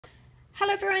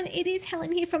Hello everyone, it is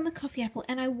Helen here from the Coffee Apple,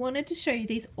 and I wanted to show you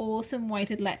these awesome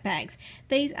weighted lap bags.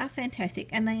 These are fantastic,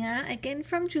 and they are again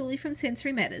from Julie from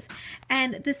Sensory Matters,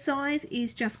 and the size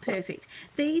is just perfect.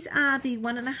 These are the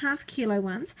 1.5 kilo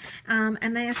ones,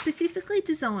 and they are specifically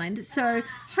designed so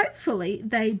hopefully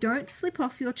they don't slip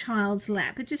off your child's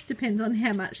lap. It just depends on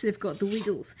how much they've got the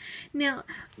wiggles. Now,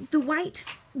 the weight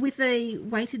with a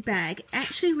weighted bag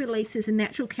actually releases a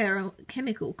natural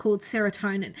chemical called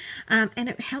serotonin, and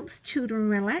it helps children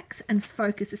relax and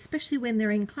focus, especially when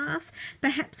they're in class,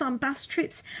 perhaps on bus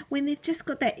trips, when they've just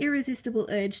got that irresistible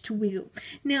urge to wiggle.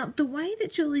 Now, the way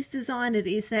that Julie's designed it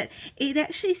is that it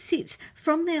actually sits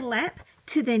from their lap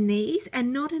to their knees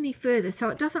and not any further, so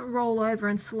it doesn't roll over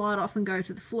and slide off and go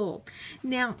to the floor.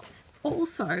 Now,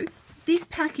 also, this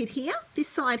packet here, this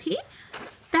side here,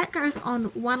 that goes on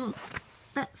one,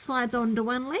 that slides onto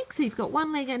one leg, so you've got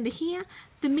one leg under here,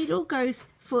 the middle goes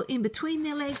for in between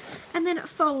their legs, and then it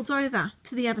folds over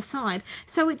to the other side,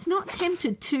 so it's not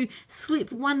tempted to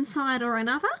slip one side or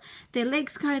another. Their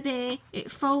legs go there,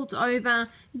 it folds over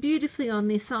beautifully on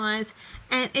this size,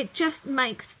 and it just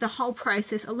makes the whole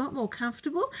process a lot more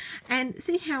comfortable. And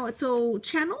see how it's all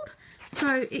channeled?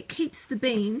 So it keeps the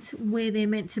beans where they're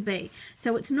meant to be.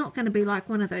 So it's not going to be like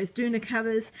one of those doona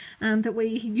covers that we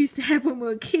used to have when we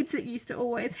were kids, that used to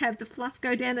always have the fluff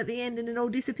go down at the end and it all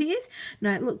disappears.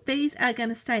 No, look, these are going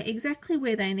to stay exactly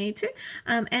where they need to,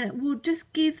 and it will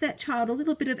just give that child a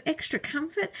little bit of extra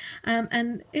comfort,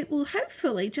 and it will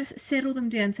hopefully just settle them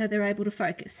down so they're able to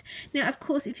focus. Now, of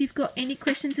course, if you've got any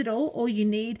questions at all, or you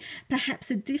need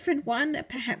perhaps a different one,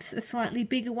 perhaps a slightly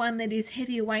bigger one that is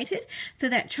heavier weighted for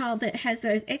that child that has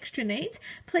those extra needs,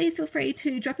 please feel free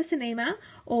to drop us an email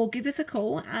or give us a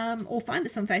call, or find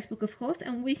us on Facebook, of course,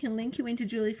 and we can link you into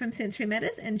Julie from Sensory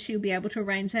Matters and she'll be able to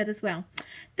arrange that as well.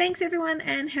 Thanks everyone,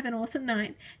 and have an awesome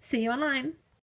night. See you online.